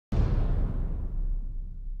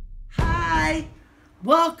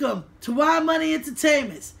Welcome to Wild Money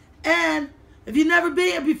Entertainments. And if you've never been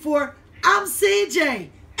here before, I'm CJ.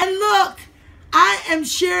 And look, I am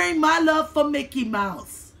sharing my love for Mickey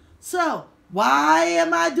Mouse. So, why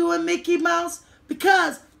am I doing Mickey Mouse?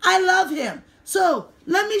 Because I love him. So,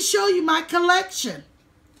 let me show you my collection.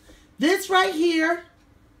 This right here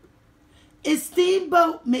is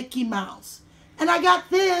Steamboat Mickey Mouse. And I got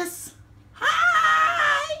this,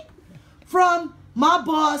 hi, from my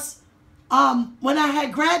boss when I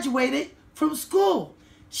had graduated from school.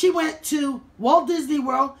 She went to Walt Disney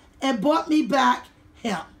World and bought me back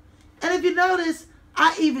him. And if you notice,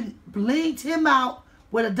 I even blinged him out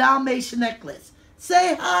with a Dalmatian necklace.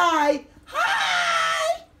 Say hi,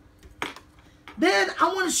 hi. Then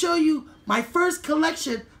I want to show you my first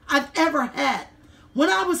collection I've ever had. When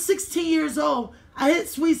I was 16 years old, I hit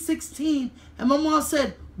sweet 16, and my mom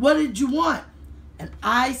said, "What did you want?" And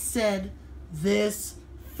I said, this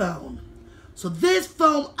phone. So this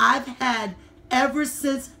phone I've had ever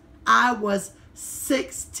since I was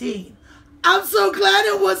 16. I'm so glad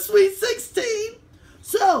it was sweet 16.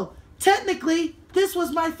 So technically, this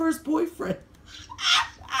was my first boyfriend.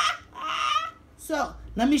 So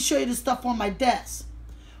let me show you the stuff on my desk.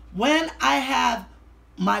 When I have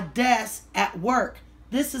my desk at work,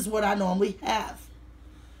 this is what I normally have.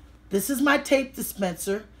 This is my tape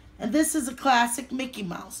dispenser, and this is a classic Mickey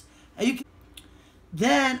Mouse. And you can,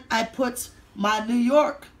 then I put my New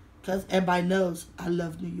York, because everybody knows I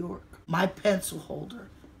love New York, my pencil holder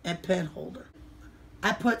and pen holder.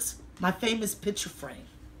 I put my famous picture frame.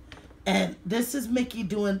 And this is Mickey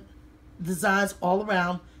doing designs all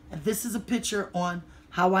around. And this is a picture on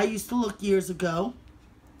how I used to look years ago.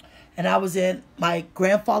 And I was in my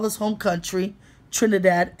grandfather's home country,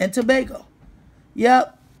 Trinidad and Tobago.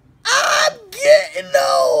 Yep, I'm getting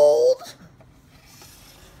old.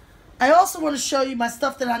 I also want to show you my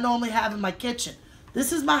stuff that I normally have in my kitchen.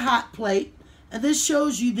 This is my hot plate, and this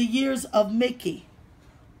shows you the years of Mickey.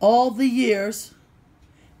 All the years.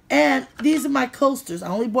 And these are my coasters. I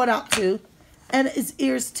only bought out 2. And his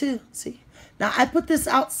ears too, see? Now, I put this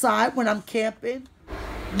outside when I'm camping.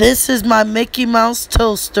 This is my Mickey Mouse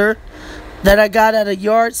toaster that I got at a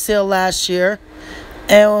yard sale last year.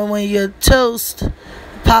 And when your toast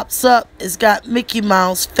pops up, it's got Mickey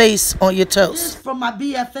Mouse face on your toast. This is from my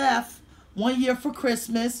BFF, 1 year for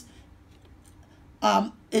Christmas.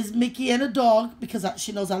 Is Mickey and a dog, because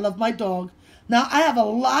she knows I love my dog. Now, I have a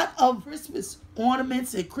lot of Christmas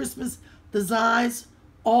ornaments and Christmas designs,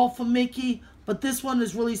 all for Mickey. But this one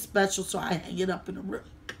is really special, so I hang it up in the room.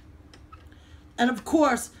 And, of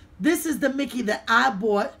course, this is the Mickey that I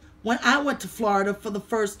bought when I went to Florida for the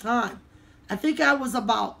first time. I think I was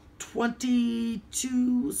about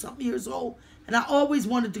 22-something years old, and I always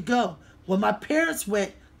wanted to go. When my parents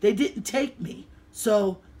went, they didn't take me.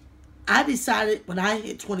 So I decided when I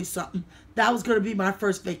hit 20-something, that was going to be my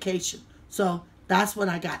first vacation. So that's when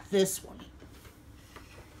I got this one.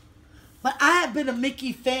 But I have been a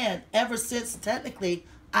Mickey fan ever since, technically,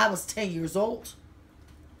 I was 10 years old.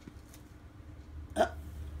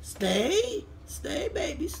 Stay,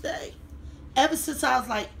 baby, stay. Ever since I was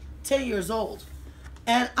like 10 years old.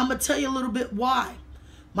 And I'm going to tell you a little bit why.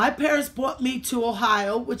 My parents brought me to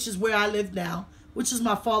Ohio, which is where I live now, which is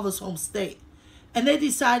my father's home state. And they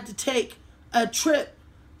decided to take a trip,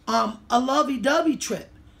 a lovey-dovey trip.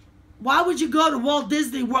 Why would you go to Walt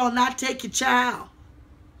Disney World and not take your child?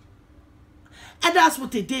 And that's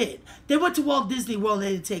what they did. They went to Walt Disney World and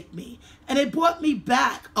they didn't take me. And they brought me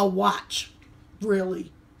back a watch.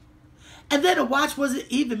 Really? And then the watch wasn't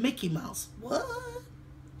even Mickey Mouse. What?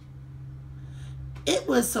 It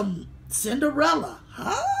was some Cinderella.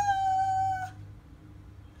 Huh?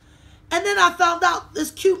 And then I found out this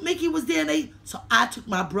cute Mickey was there. So I took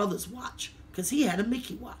my brother's watch because he had a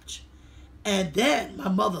Mickey watch. And then my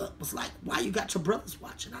mother was like, "Why you got your brother's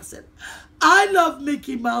watch?" And I said, "I love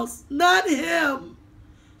Mickey Mouse, not him."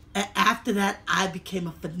 And after that, I became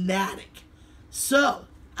a fanatic. So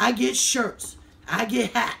I get shirts. I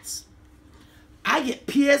get hats. I get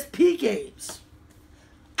PSP games.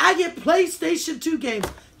 I get PlayStation 2 games.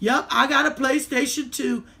 Yup, I got a PlayStation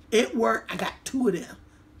 2. It worked. I got 2 of them.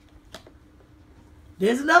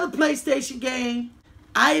 There's another PlayStation game.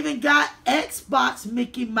 I even got Xbox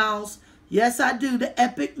Mickey Mouse. Yes, I do. The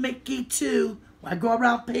Epic Mickey 2. Where I go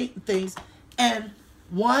around painting things. And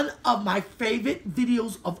one of my favorite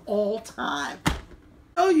videos of all time.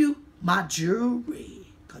 I'll show you my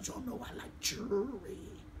jewelry. Because y'all know I like jewelry.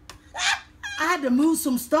 I had to move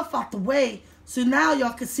some stuff out the way. So now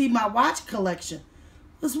y'all can see my watch collection.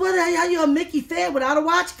 Because what the hell, you're a Mickey fan without a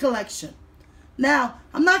watch collection? Now,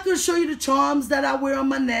 I'm not going to show you the charms that I wear on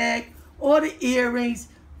my neck or the earrings.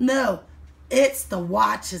 No. It's the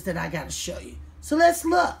watches that I got to show you. So let's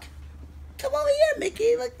look. Come over here,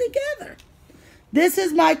 Mickey. Look together. This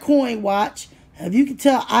is my coin watch. If you can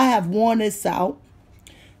tell, I have worn this out.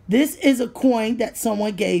 This is a coin that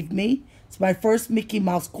someone gave me. It's my first Mickey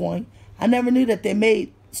Mouse coin. I never knew that they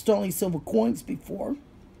made sterling silver coins before.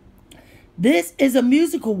 This is a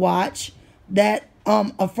musical watch that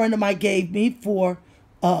a friend of mine gave me for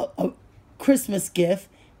a Christmas gift.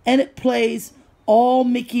 And it plays all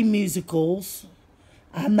Mickey musicals.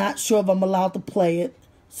 I'm not sure if I'm allowed to play it,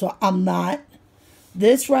 so I'm not.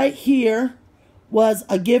 This right here was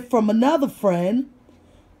a gift from another friend,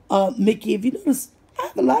 Mickey. If you notice, I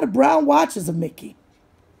have a lot of brown watches of Mickey.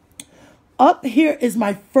 Up here is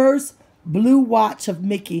my first blue watch of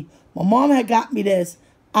Mickey. My mom had got me this.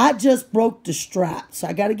 I just broke the strap, so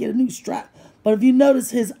I got to get a new strap. But if you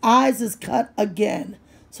notice, his eyes is cut again.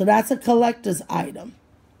 So that's a collector's item.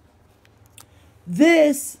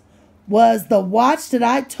 This was the watch that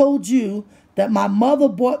I told you that my mother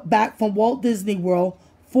bought back from Walt Disney World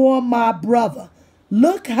for my brother.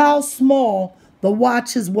 Look how small the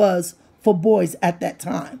watches was for boys at that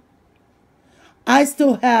time. I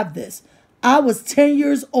still have this. I was 10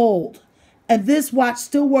 years old, and this watch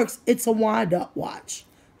still works. It's a wind-up watch.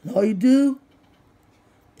 And all you do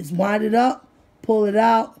is wind it up, pull it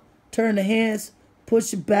out, turn the hands,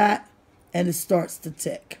 push it back, and it starts to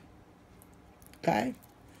tick. Okay?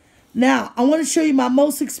 Now, I want to show you my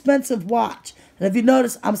most expensive watch. And if you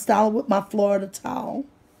notice, I'm styling with my Florida towel.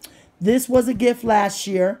 This was a gift last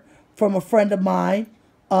year from a friend of mine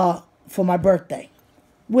for my birthday.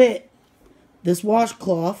 With this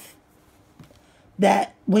washcloth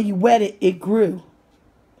that when you wet it, it grew.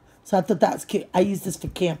 So I thought that was cute. I used this for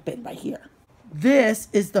camping right here. This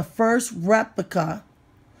is the first replica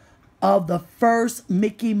of the first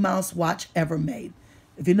Mickey Mouse watch ever made.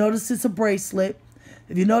 If you notice, it's a bracelet.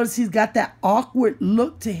 If you notice, he's got that awkward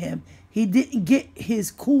look to him. He didn't get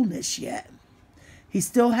his coolness yet. He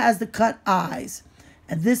still has the cut eyes.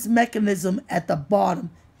 And this mechanism at the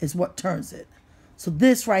bottom is what turns it. So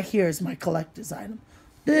this right here is my collector's item.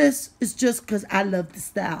 This is just because I love the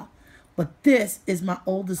style. But this is my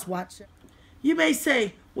oldest watch. You may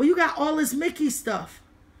say, well, you got all this Mickey stuff.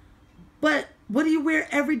 But what do you wear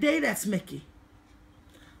every day that's Mickey?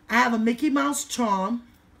 I have a Mickey Mouse charm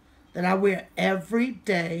that I wear every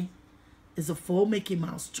day. Is a full Mickey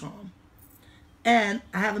Mouse charm. And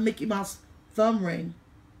I have a Mickey Mouse thumb ring.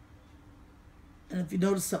 And if you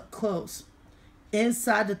notice up close,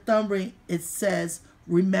 inside the thumb ring, it says,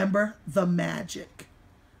 remember the magic.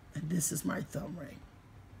 And this is my thumb ring.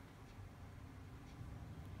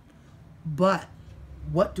 But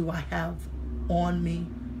what do I have on me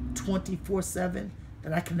 24/7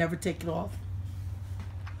 that I can never take it off?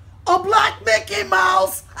 A black Mickey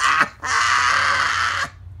Mouse!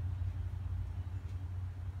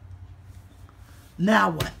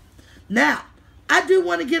 Now what? Now, I do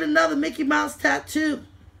want to get another Mickey Mouse tattoo.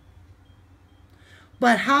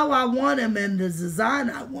 But how I want him and the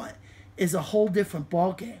design I want is a whole different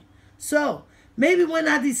ballgame. So, maybe when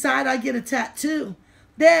I decide I get a tattoo,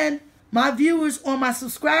 then my viewers or my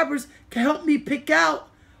subscribers can help me pick out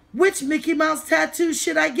which Mickey Mouse tattoo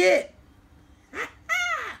should I get.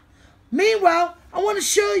 Meanwhile, I want to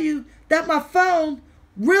show you that my phone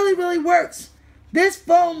really, really works. This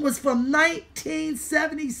phone was from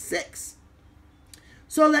 1976.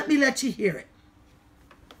 So let me let you hear it.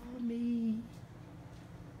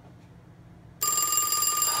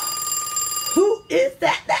 Who is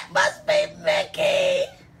that? That must be Mickey.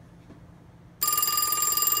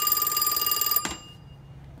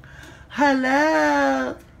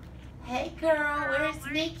 Hello. Hey girl, where's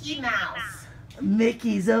Mickey Mouse?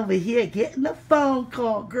 Mickey's over here getting a phone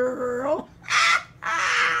call, girl.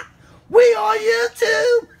 We on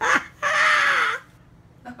YouTube.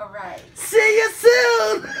 All right. See you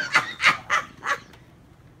soon.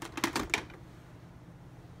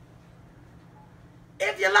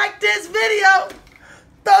 If you like this video,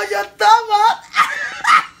 throw your thumb up.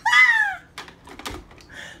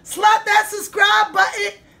 Slap that subscribe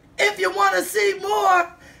button if you want to see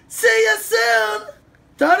more. See you soon.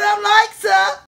 Throw them likes up.